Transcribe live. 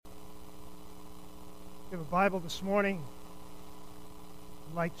If you have a Bible this morning,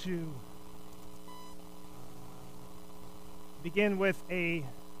 I'd like to begin with a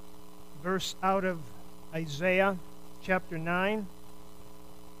verse out of Isaiah chapter 9.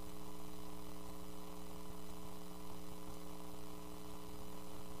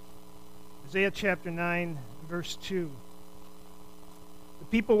 Isaiah chapter 9, verse 2. The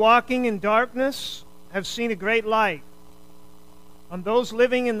people walking in darkness have seen a great light. On those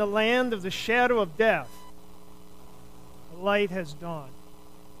living in the land of the shadow of death, the light has dawned.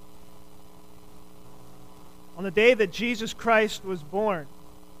 On the day that Jesus Christ was born,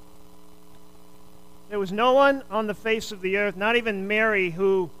 there was no one on the face of the earth, not even Mary,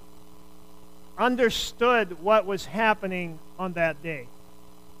 who understood what was happening on that day.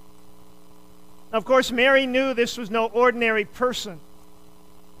 Now, of course, Mary knew this was no ordinary person.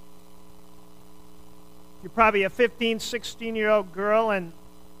 You're probably a 15, 16-year-old girl, and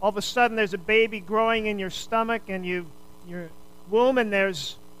all of a sudden there's a baby growing in your stomach and your womb, and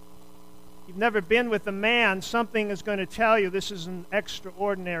you've never been with a man. Something is going to tell you this is an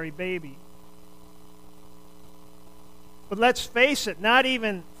extraordinary baby. But let's face it, not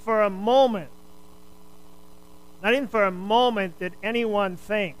even for a moment did anyone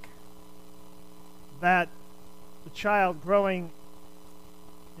think that the child growing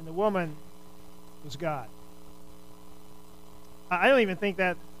in the woman was God. I don't even think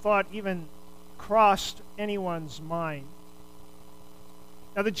that thought even crossed anyone's mind.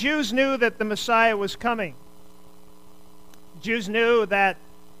 Now, the Jews knew that the Messiah was coming. The Jews knew that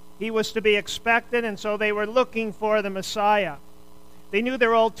he was to be expected, and so they were looking for the Messiah. They knew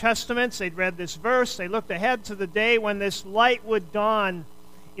their Old Testaments. They'd read this verse. They looked ahead to the day when this light would dawn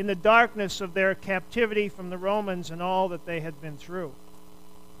in the darkness of their captivity from the Romans and all that they had been through.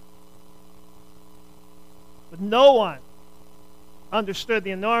 But no one understood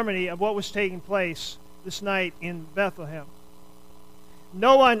the enormity of what was taking place this night in Bethlehem.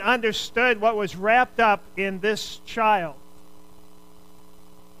 No one understood what was wrapped up in this child.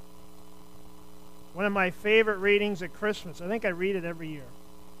 One of my favorite readings at Christmas. I think I read it every year.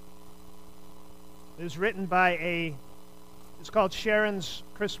 It was written by it's called Sharon's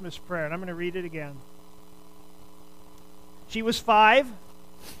Christmas Prayer, and I'm going to read it again. She was 5,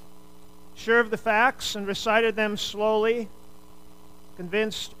 sure of the facts, and recited them slowly,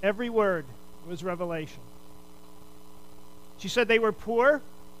 convinced every word was revelation. She said they were poor.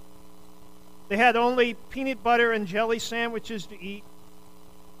 They had only peanut butter and jelly sandwiches to eat.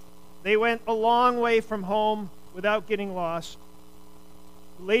 They went a long way from home without getting lost.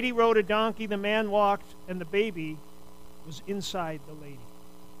 The lady rode a donkey, the man walked, and the baby was inside the lady.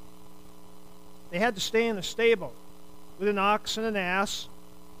 They had to stay in a stable with an ox and an ass.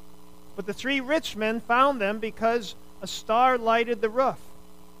 But the 3 rich men found them because a star lighted the roof.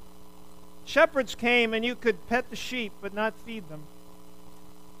 Shepherds came, and you could pet the sheep but not feed them.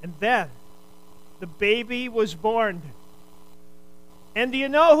 And then the baby was born. And do you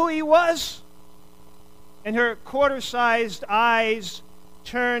know who he was? And her quarter-sized eyes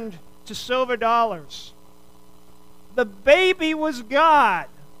turned to silver dollars. The baby was God.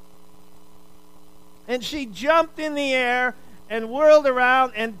 And she jumped in the air and whirled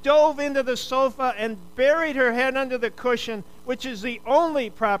around and dove into the sofa and buried her head under the cushion, which is the only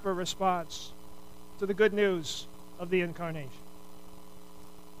proper response to the good news of the Incarnation.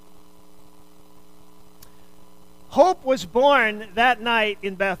 Hope was born that night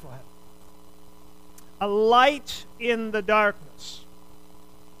in Bethlehem. A light in the darkness.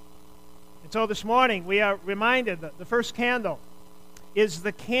 And so this morning we are reminded that the first candle is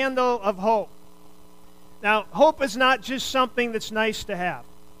the candle of hope. Now, hope is not just something that's nice to have.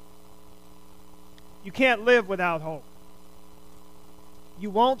 You can't live without hope. You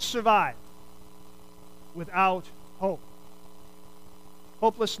won't survive without hope.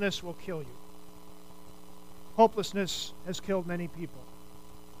 Hopelessness will kill you. Hopelessness has killed many people.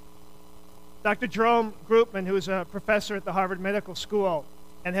 Dr. Jerome Groopman, who is a professor at the Harvard Medical School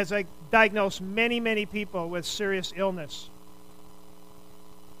and has diagnosed many, many people with serious illness,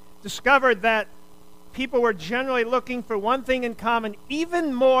 discovered that people were generally looking for one thing in common,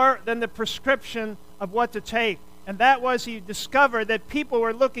 even more than the prescription of what to take. And that was, he discovered that people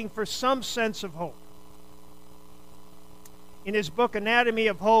were looking for some sense of hope. In his book, Anatomy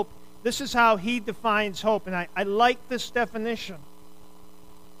of Hope, this is how he defines hope. And I like this definition.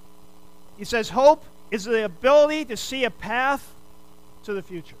 He says, hope is the ability to see a path to the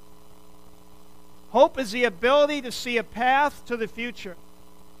future. Hope is the ability to see a path to the future.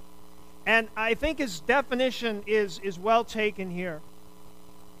 And I think his definition is well taken here.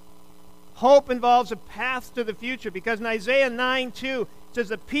 Hope involves a path to the future, because in Isaiah 9:2 it says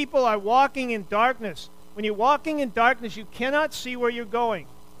the people are walking in darkness. When you're walking in darkness, you cannot see where you're going.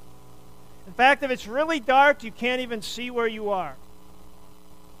 In fact, if it's really dark, you can't even see where you are.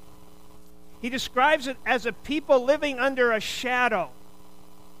 He describes it as a people living under a shadow.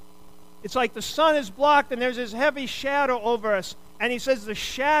 It's like the sun is blocked and there's this heavy shadow over us. And he says the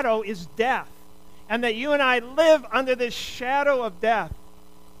shadow is death. And that you and I live under this shadow of death.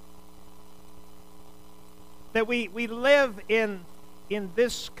 That we live in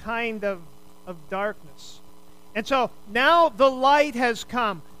this kind of darkness. And so now the light has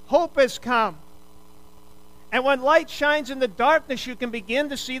come. Hope has come. And when light shines in the darkness, you can begin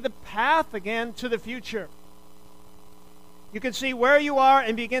to see the path again to the future. You can see where you are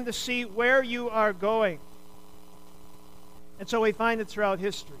and begin to see where you are going. And so we find it throughout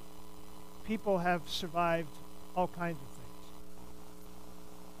history. People have survived all kinds of things.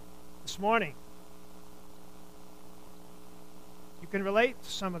 This morning, you can relate to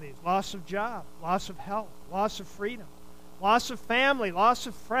some of these. Loss of job, loss of health, loss of freedom, loss of family, loss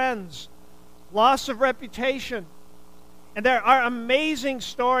of friends, loss of reputation. And there are amazing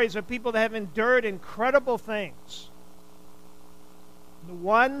stories of people that have endured incredible things. The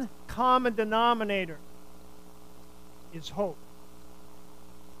one common denominator is hope.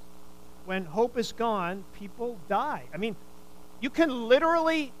 When hope is gone, people die. I mean, you can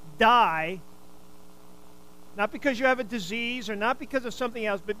literally die, not because you have a disease or not because of something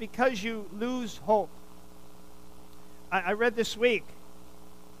else, but because you lose hope. I read this week.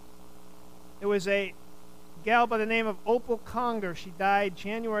 There was a gal by the name of Opal Conger. She died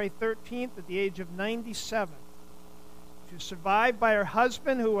January 13th at the age of 97. She was survived by her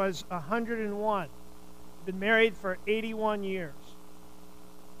husband, who was 101. Been married for 81 years.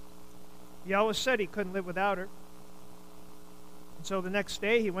 He always said he couldn't live without her. And so the next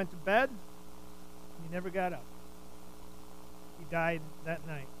day he went to bed. And he never got up. He died that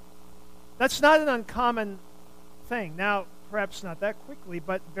night. That's not an uncommon thing. Now, perhaps not that quickly,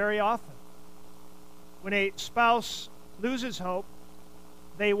 but very often. When a spouse loses hope,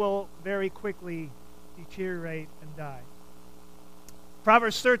 they will very quickly deteriorate and die.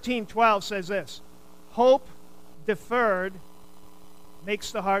 Proverbs 13:12 says this: hope deferred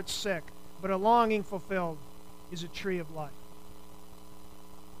makes the heart sick, but a longing fulfilled is a tree of life.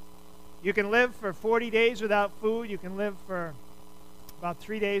 You can live for 40 days without food. You can live for about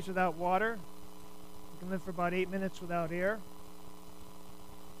 3 days without water. You can live for about 8 minutes without air.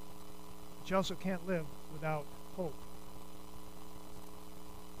 But you also can't live without hope.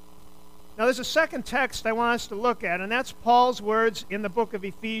 Now there's a second text I want us to look at, and that's Paul's words in the book of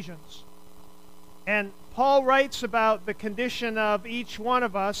Ephesians. And Paul writes about the condition of each one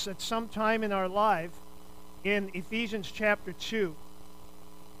of us at some time in our life in Ephesians chapter 2.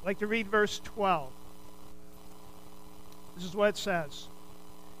 I'd like to read verse 12. This is what it says.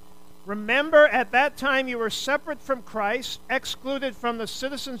 Remember, at that time you were separate from Christ, excluded from the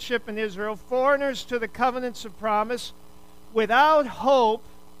citizenship in Israel, foreigners to the covenants of promise, without hope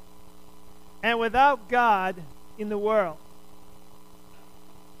and without God in the world.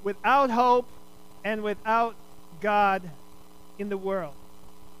 Without hope and without God in the world.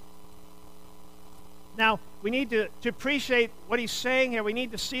 Now, we need to appreciate what he's saying here. We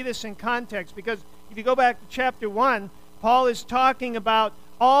need to see this in context, because if you go back to chapter 1, Paul is talking about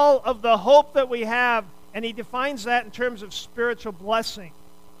all of the hope that we have, and he defines that in terms of spiritual blessing.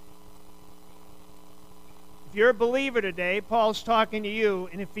 If you're a believer today, Paul's talking to you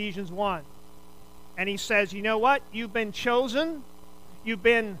in Ephesians 1. And he says, you know what? You've been chosen. You've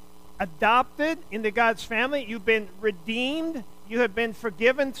been adopted into God's family. You've been redeemed. You have been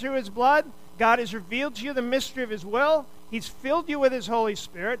forgiven through his blood. God has revealed to you the mystery of his will. He's filled you with his Holy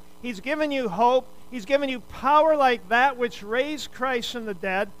Spirit. He's given you hope. He's given you power like that which raised Christ from the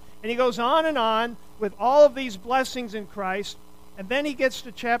dead. And he goes on with all of these blessings in Christ. And then he gets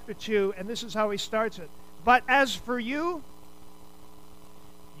to chapter 2, and this is how he starts it. But as for you,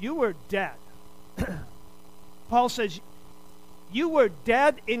 you were dead. Paul says, you were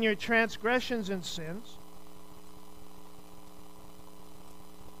dead in your transgressions and sins.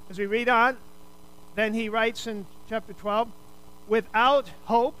 As we read on, then he writes in chapter 12, without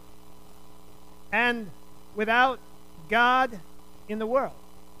hope and without God in the world.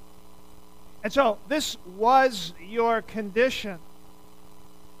 And so this was your condition.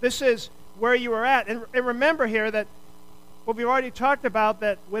 This is where you were at. And remember here that what we've already talked about,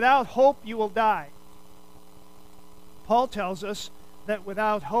 that without hope you will die. Paul tells us that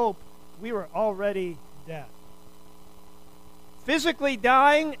without hope we were already dead. Physically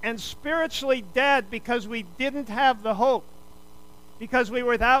dying and spiritually dead because we didn't have the hope. Because we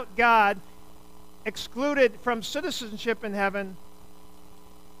were without God, excluded from citizenship in heaven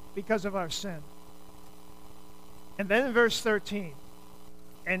because of our sin. And then in verse 13,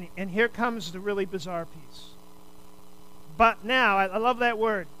 and here comes the really bizarre piece. But now, I love that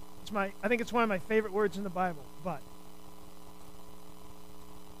word. I think it's one of my favorite words in the Bible, but.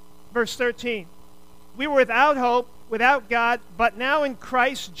 Verse 13, we were without hope, without God, but now in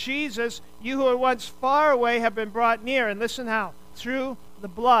Christ Jesus, you who were once far away have been brought near. And listen how. Through the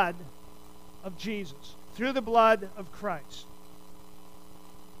blood of Jesus. Through the blood of Christ.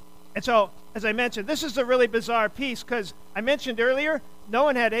 And so, as I mentioned, this is a really bizarre piece because I mentioned earlier, no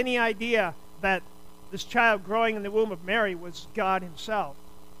one had any idea that this child growing in the womb of Mary was God himself.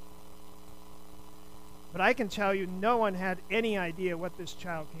 But I can tell you, no one had any idea what this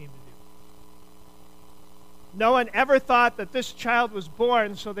child came to do. No one ever thought that this child was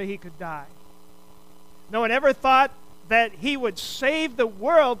born so that he could die. No one ever thought that he would save the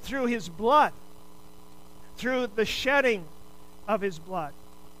world through his blood, through the shedding of his blood.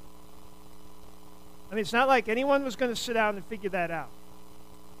 I mean, it's not like anyone was going to sit down and figure that out.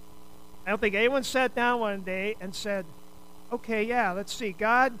 I don't think anyone sat down one day and said, okay, yeah, let's see.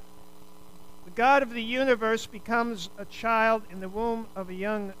 God, the God of the universe, becomes a child in the womb of a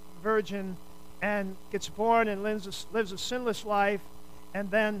young virgin and gets born and lives a sinless life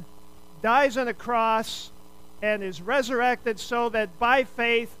and then dies on a cross and is resurrected so that by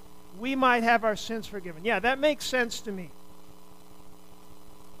faith we might have our sins forgiven. Yeah, that makes sense to me.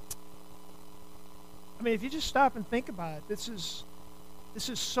 I mean, if you just stop and think about it, this is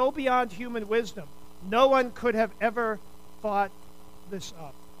so beyond human wisdom. No one could have ever thought this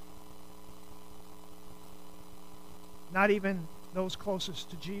up. Not even those closest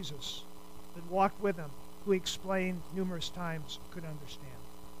to Jesus that walked with him, who he explained numerous times, could understand.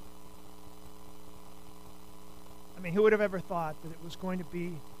 I mean, who would have ever thought that it was going to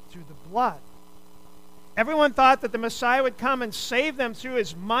be through the blood? Everyone thought that the Messiah would come and save them through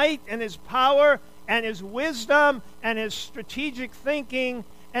his might and his power and his wisdom and his strategic thinking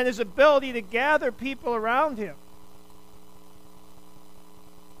and his ability to gather people around him.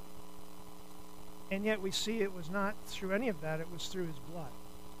 And yet we see it was not through any of that, it was through his blood.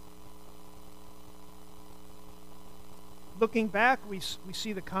 Looking back, we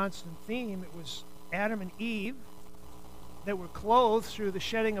see the constant theme. It was Adam and Eve that were clothed through the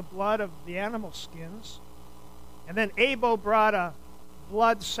shedding of blood of the animal skins. And then Abel brought a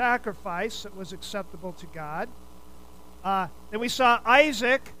blood sacrifice that was acceptable to God. Then we saw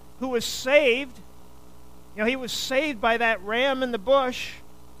Isaac, who was saved. You know, he was saved by that ram in the bush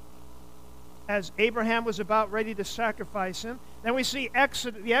as Abraham was about ready to sacrifice him. Then we see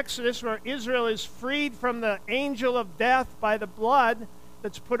the Exodus, where Israel is freed from the angel of death by the blood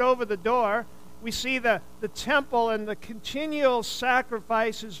that's put over the door. We see the temple and the continual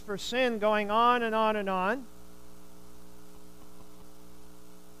sacrifices for sin going on and on and on.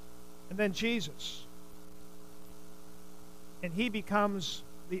 And then Jesus. And he becomes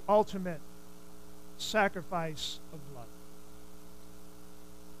the ultimate sacrifice of blood.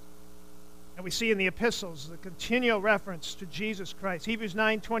 And we see in the epistles the continual reference to Jesus Christ. Hebrews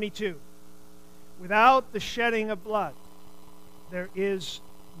 9:22. Without the shedding of blood, there is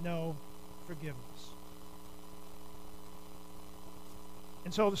no forgiveness.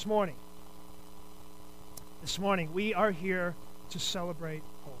 And so this morning we are here to celebrate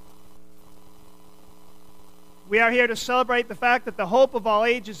hope. We are here to celebrate the fact that the hope of all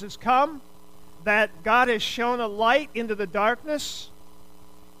ages has come, that God has shown a light into the darkness,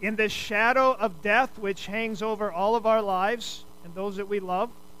 in this shadow of death which hangs over all of our lives and those that we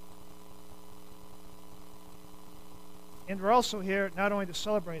love. And we're also here not only to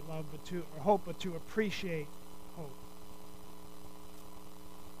celebrate love, but to appreciate hope.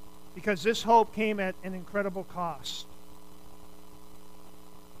 Because this hope came at an incredible cost.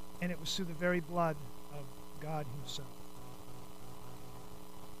 And it was through the very blood of God himself.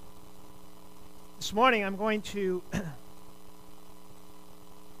 This morning I'm going to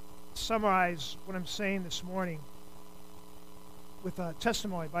summarize what I'm saying this morning with a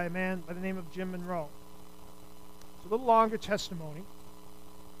testimony by a man by the name of Jim Monroe. It's a little longer testimony,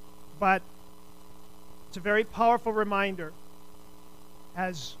 but it's a very powerful reminder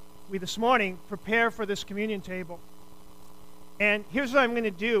as we this morning prepare for this communion table. And here's what I'm going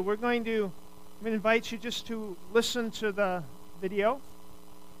to do. I'm going to invite you just to listen to the video.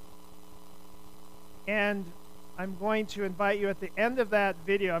 And I'm going to invite you at the end of that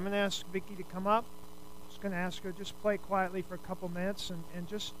video, I'm going to ask Vicki to come up. I'm just going to ask her just play quietly for a couple minutes and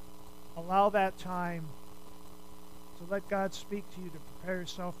just allow that time to let God speak to you, to prepare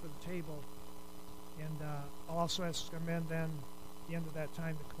yourself for the table. And I'll also ask our men then at the end of that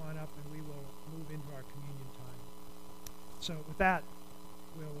time to come on up, and we will move into our communion time. So with that,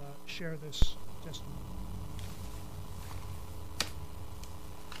 we'll share this testimony.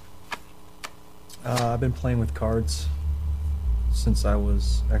 I've been playing with cards since I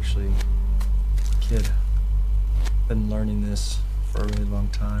was actually a kid. Been learning this for a really long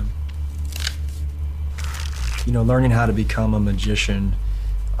time. You know, learning how to become a magician,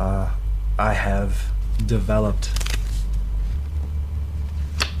 I have developed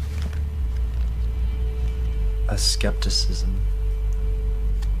a skepticism.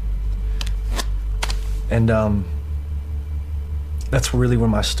 And that's really where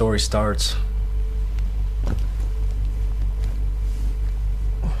my story starts.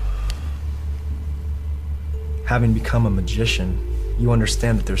 Having become a magician, you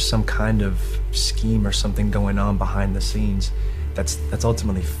understand that there's some kind of scheme or something going on behind the scenes that's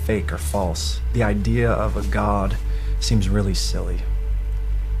ultimately fake or false. The idea of a god seems really silly.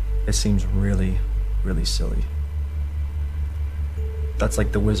 It seems really, really silly. That's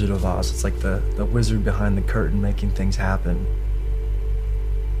like the Wizard of Oz. It's like the wizard behind the curtain making things happen.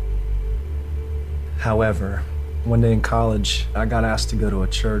 However, one day in college, I got asked to go to a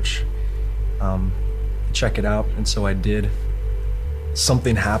church, check it out, and so I did.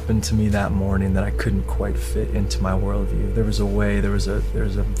 Something happened to me that morning that I couldn't quite fit into my worldview. There was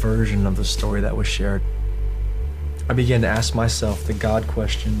a version of the story that was shared. I began to ask myself the God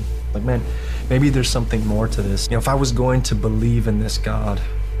question, like, man, maybe there's something more to this. You know, if I was going to believe in this God,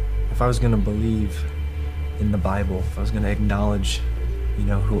 if I was going to believe in the Bible, if I was going to acknowledge, you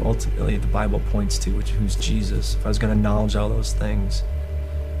know, who ultimately the Bible points to, who's Jesus, if I was going to acknowledge all those things,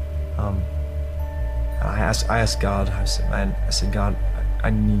 I asked God, I said, God, I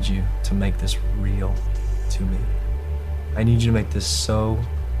need you to make this real to me. I need you to make this so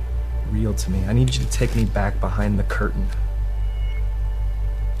real to me. I need you to take me back behind the curtain.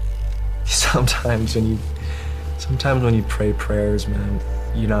 Sometimes when you pray prayers, man,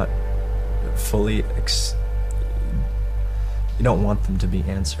 you're not fully, you don't want them to be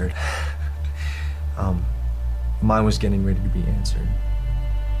answered. Mine was getting ready to be answered.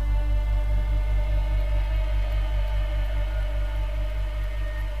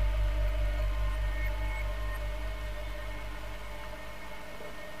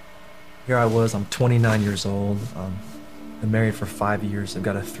 Here I was, I'm 29 years old. Been married for 5 years. I've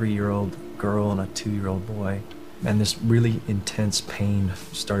got a 3-year-old girl and a 2-year-old boy. And this really intense pain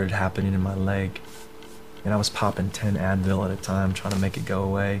started happening in my leg. And I was popping 10 Advil at a time, trying to make it go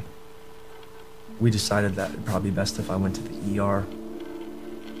away. We decided that it'd probably be best if I went to the ER.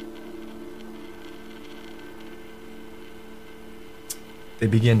 They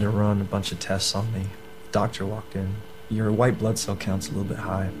began to run a bunch of tests on me. The doctor walked in. Your white blood cell count's a little bit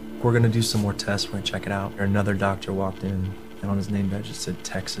high. We're gonna do some more tests, we're gonna check it out. Another doctor walked in, and on his name badge it said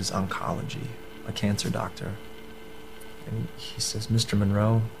Texas Oncology, a cancer doctor. And he says, Mr.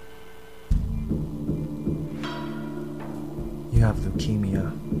 Monroe, you have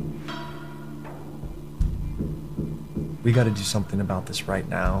leukemia. We gotta do something about this right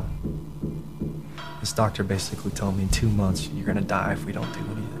now. This doctor basically told me in 2 months, you're gonna die if we don't do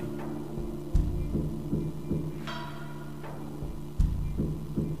anything.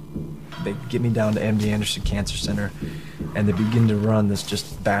 They get me down to MD Anderson Cancer Center, and they begin to run this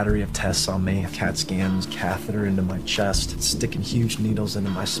just battery of tests on me. CAT scans, catheter into my chest, sticking huge needles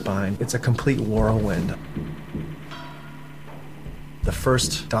into my spine. It's a complete whirlwind. The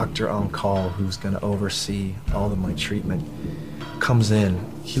first doctor on call who's gonna oversee all of my treatment comes in.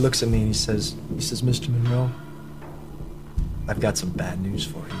 He looks at me and he says, Mr. Monroe, I've got some bad news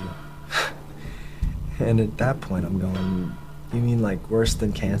for you. And at that point I'm going, you mean like worse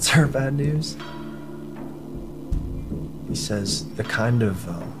than cancer bad news? He says, the kind of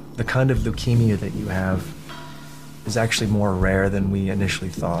leukemia that you have is actually more rare than we initially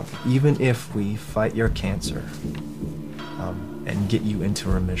thought. Even if we fight your cancer and get you into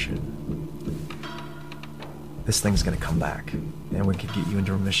remission, this thing's gonna come back. And we could get you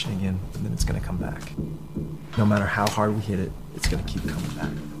into remission again, and then it's gonna come back. No matter how hard we hit it, it's gonna keep coming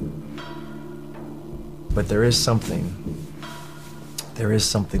back. But there is something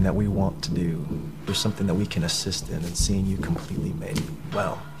that we want to do. There's something that we can assist in seeing you completely made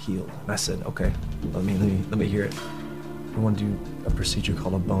well, healed. And I said, okay, let me hear it. We want to do a procedure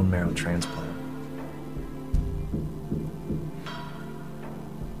called a bone marrow transplant.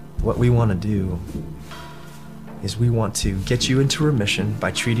 What we want to do is we want to get you into remission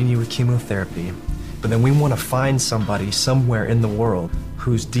by treating you with chemotherapy, but then we want to find somebody somewhere in the world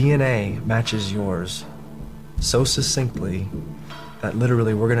whose DNA matches yours so succinctly that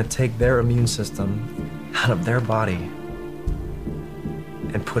literally we're gonna take their immune system out of their body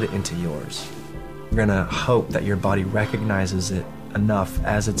and put it into yours. We're gonna hope that your body recognizes it enough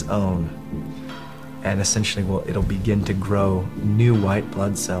as its own and essentially it'll begin to grow new white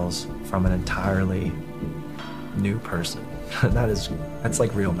blood cells from an entirely new person. That's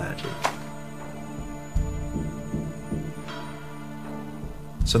like real magic.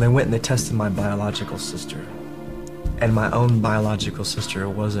 So they went and they tested my biological sister. And my own biological sister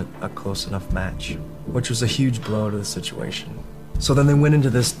wasn't a close enough match, which was a huge blow to the situation. So then they went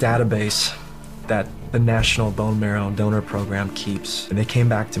into this database that the National Bone Marrow Donor Program keeps. And they came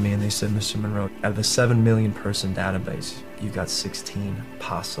back to me and they said, Mr. Monroe, out of the 7 million person database, you've got 16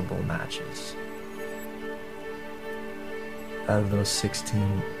 possible matches. Out of those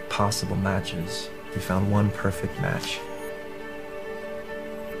 16 possible matches, we found one perfect match.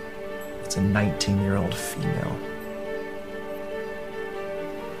 It's a 19-year-old female.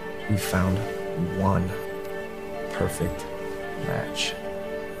 We found one perfect match.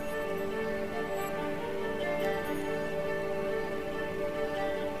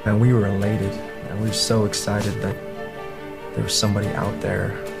 And we were elated, and we were so excited that there was somebody out there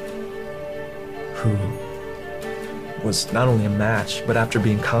who was not only a match, but after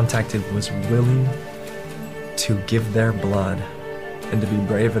being contacted was willing to give their blood and to be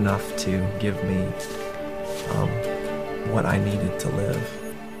brave enough to give me what I needed to live.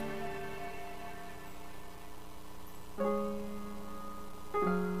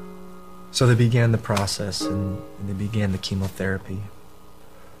 So they began the process and they began the chemotherapy.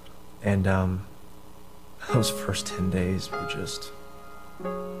 And those first 10 days were just,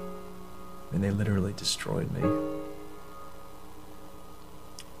 they literally destroyed me.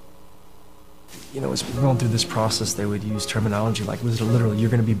 You know, as we were going through this process, they would use terminology like, literally, you're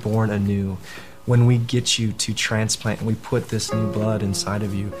going to be born anew. When we get you to transplant and we put this new blood inside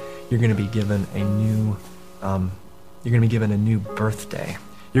of you, you're going to be given a new, birthday.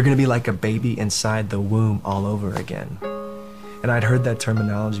 You're going to be like a baby inside the womb all over again. And I'd heard that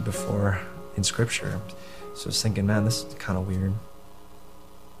terminology before in scripture. So I was thinking, man, this is kind of weird.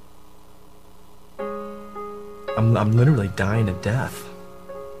 I'm literally dying to death.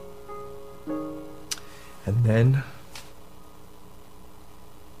 And then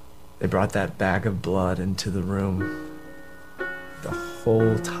they brought that bag of blood into the room. The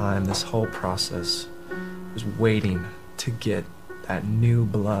whole time, this whole process was waiting to get that new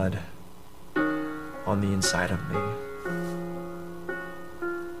blood on the inside of me.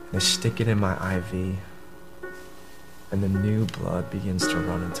 They stick it in my IV, and the new blood begins to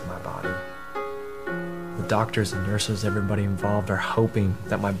run into my body. The doctors and nurses, everybody involved, are hoping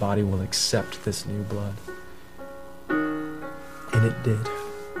that my body will accept this new blood. And it did.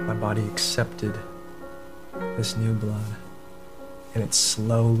 My body accepted this new blood, and it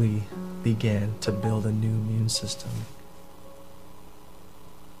slowly began to build a new immune system.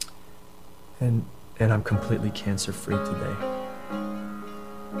 And I'm completely cancer-free today.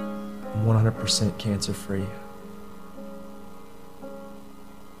 I'm 100% cancer-free.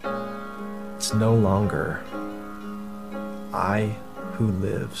 It's no longer I who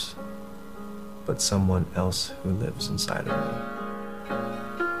lives, but someone else who lives inside of me.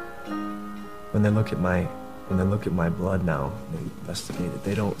 When they look at my blood now, they investigate it.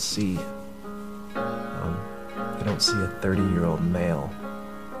 They don't see a 30-year-old male.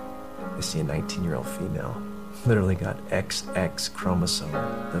 They see a 19-year-old female. Literally got XX chromosome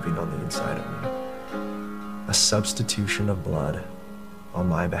living on the inside of me. A substitution of blood on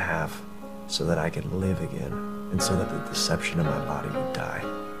my behalf so that I could live again and so that the deception of my body would die.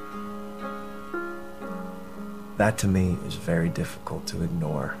 That to me is very difficult to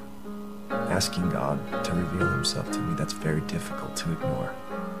ignore. Asking God to reveal himself to me, that's very difficult to ignore.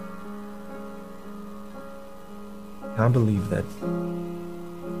 I believe that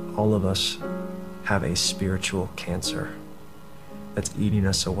all of us have a spiritual cancer that's eating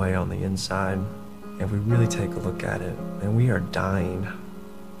us away on the inside. And we really take a look at it, and we are dying,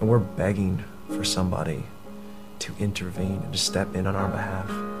 and we're begging for somebody to intervene and to step in on our behalf.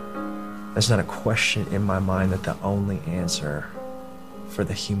 There's not a question in my mind that the only answer for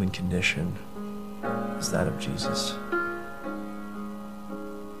the human condition is that of Jesus.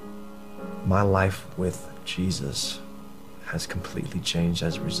 My life with Jesus has completely changed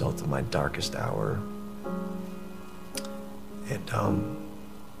as a result of my darkest hour. And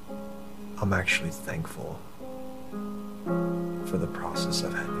I'm actually thankful for the process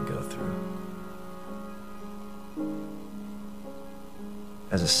I've had to go through.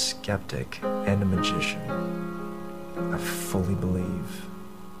 As a skeptic and a magician, I fully believe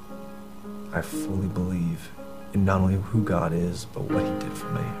in not only who God is, but what he did for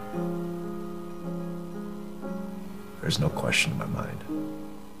me. There's no question in my mind.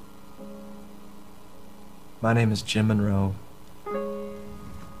 My name is Jim Monroe,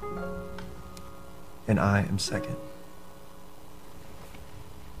 and I am second.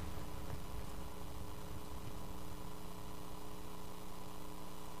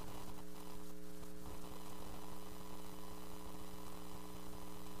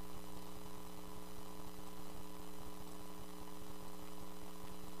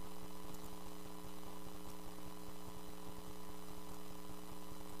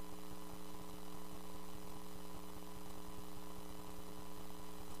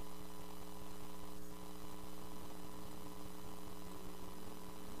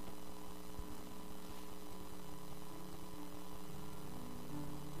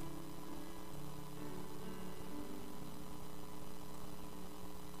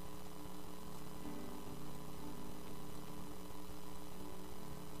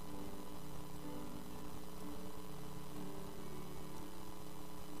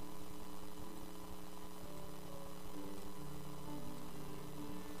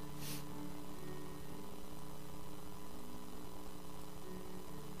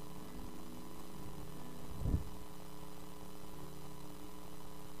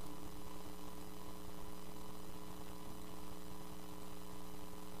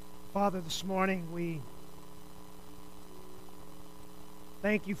 Father, this morning we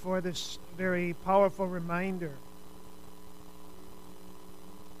thank you for this very powerful reminder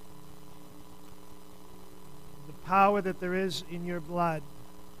of the power that there is in your blood.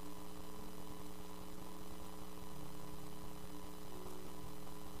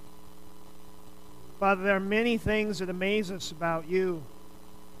 Father, there are many things that amaze us about you.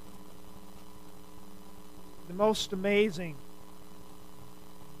 The most amazing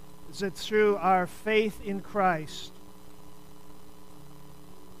is that through our faith in Christ,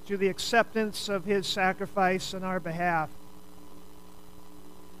 through the acceptance of his sacrifice on our behalf,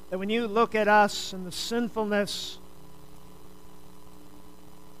 that when you look at us and the sinfulness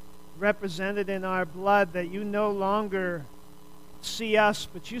represented in our blood, that you no longer see us,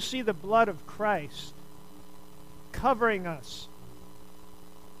 but you see the blood of Christ covering us,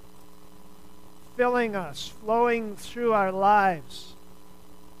 filling us, flowing through our lives.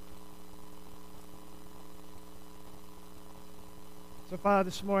 So, Father,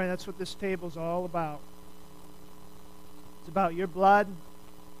 this morning, that's what this table is all about. It's about your blood.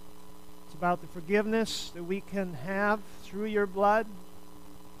 It's about the forgiveness that we can have through your blood.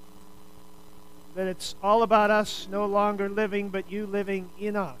 That it's all about us no longer living, but you living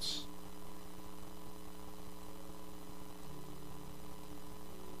in us.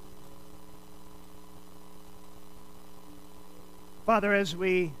 Father, as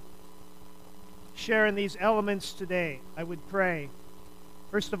we share in these elements today, I would pray,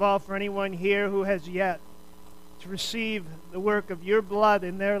 first of all, for anyone here who has yet to receive the work of your blood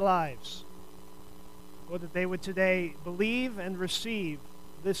in their lives, or that they would today believe and receive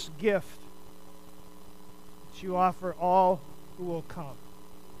this gift that you offer all who will come.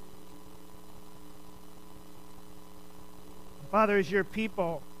 And Father, as your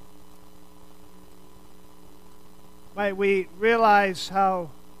people, might we realize how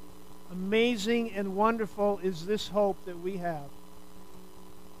amazing and wonderful is this hope that we have.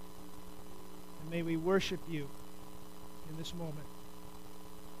 May we worship you in this moment.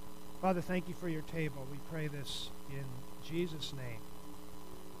 Father, thank you for your table. We pray this in Jesus' name.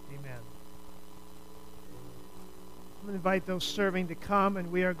 Amen. I'm going to invite those serving to come,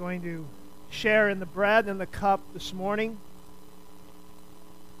 and we are going to share in the bread and the cup this morning.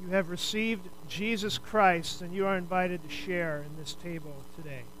 You have received Jesus Christ, and you are invited to share in this table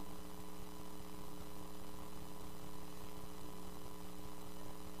today.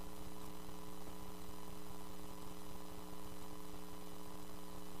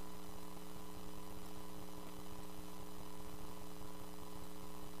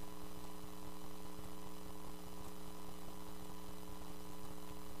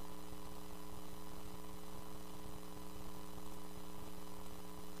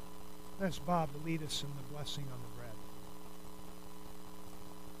 Ask Bob to lead us in the blessing on the bread.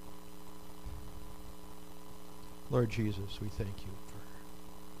 Lord Jesus, we thank you for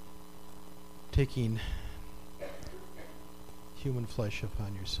taking human flesh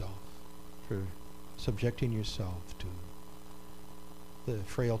upon yourself, for subjecting yourself to the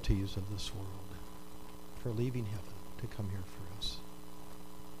frailties of this world, for leaving heaven to come here for us.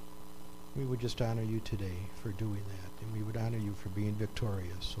 We would just honor you today for doing that, and we would honor you for being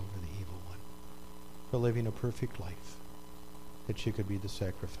victorious over the evil one, for living a perfect life, that you could be the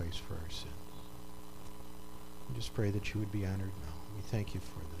sacrifice for our sins. We just pray that you would be honored now. We thank you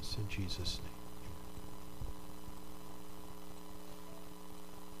for this in Jesus' name.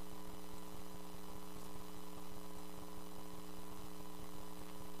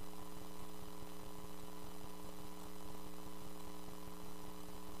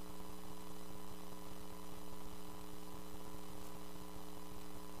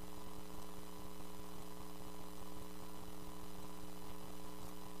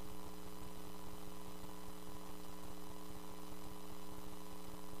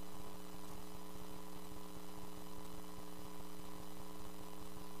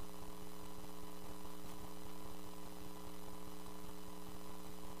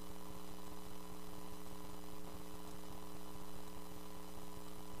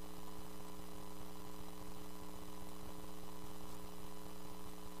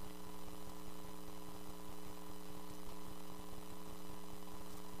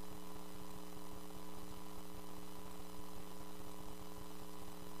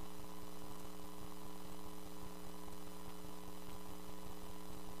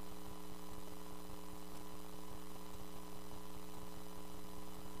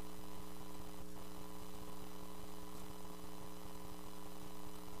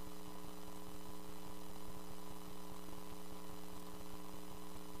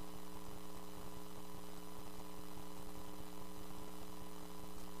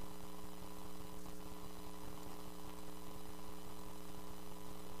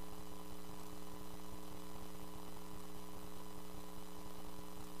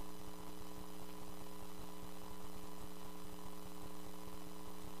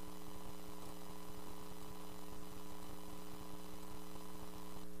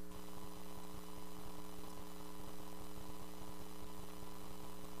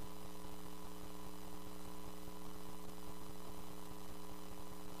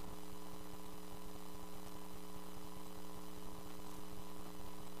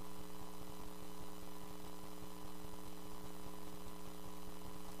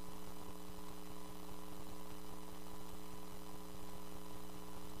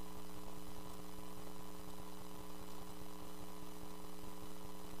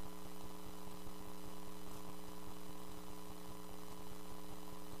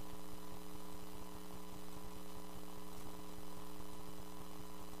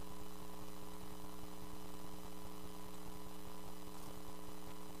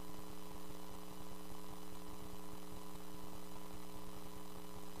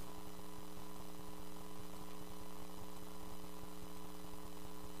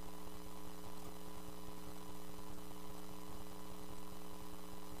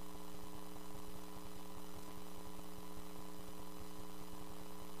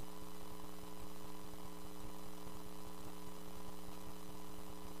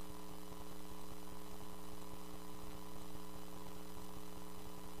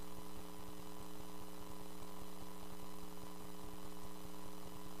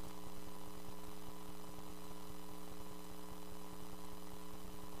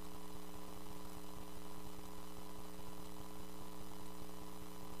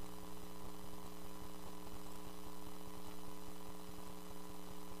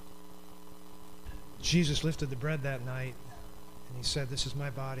 Jesus lifted the bread that night, and he said, "This is my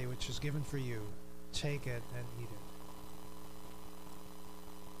body, which is given for you. Take it and eat it."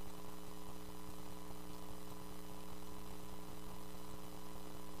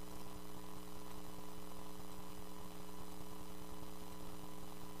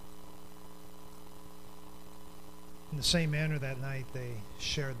 In the same manner that night, they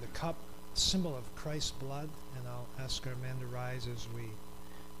shared the cup, symbol of Christ's blood, and I'll ask our men to rise as we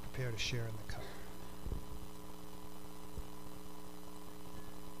prepare to share in the cup.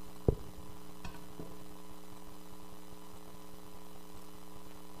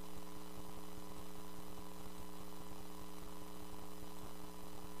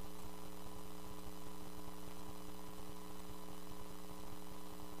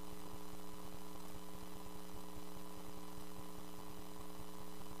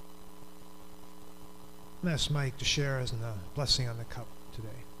 I'm going to ask Mike to share as a blessing on the cup today.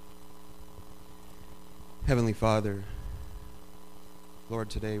 Heavenly Father, Lord,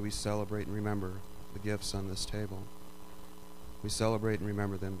 today we celebrate and remember the gifts on this table. We celebrate and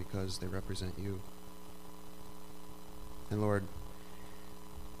remember them because they represent you. And Lord,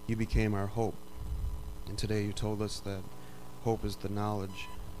 you became our hope. And today you told us that hope is the knowledge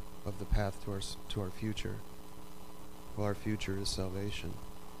of the path to our future. Well, our future is salvation.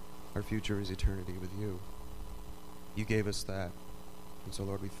 Our future is eternity with you. You gave us that. And so,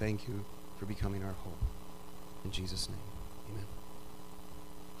 Lord, we thank you for becoming our hope. In Jesus' name, amen.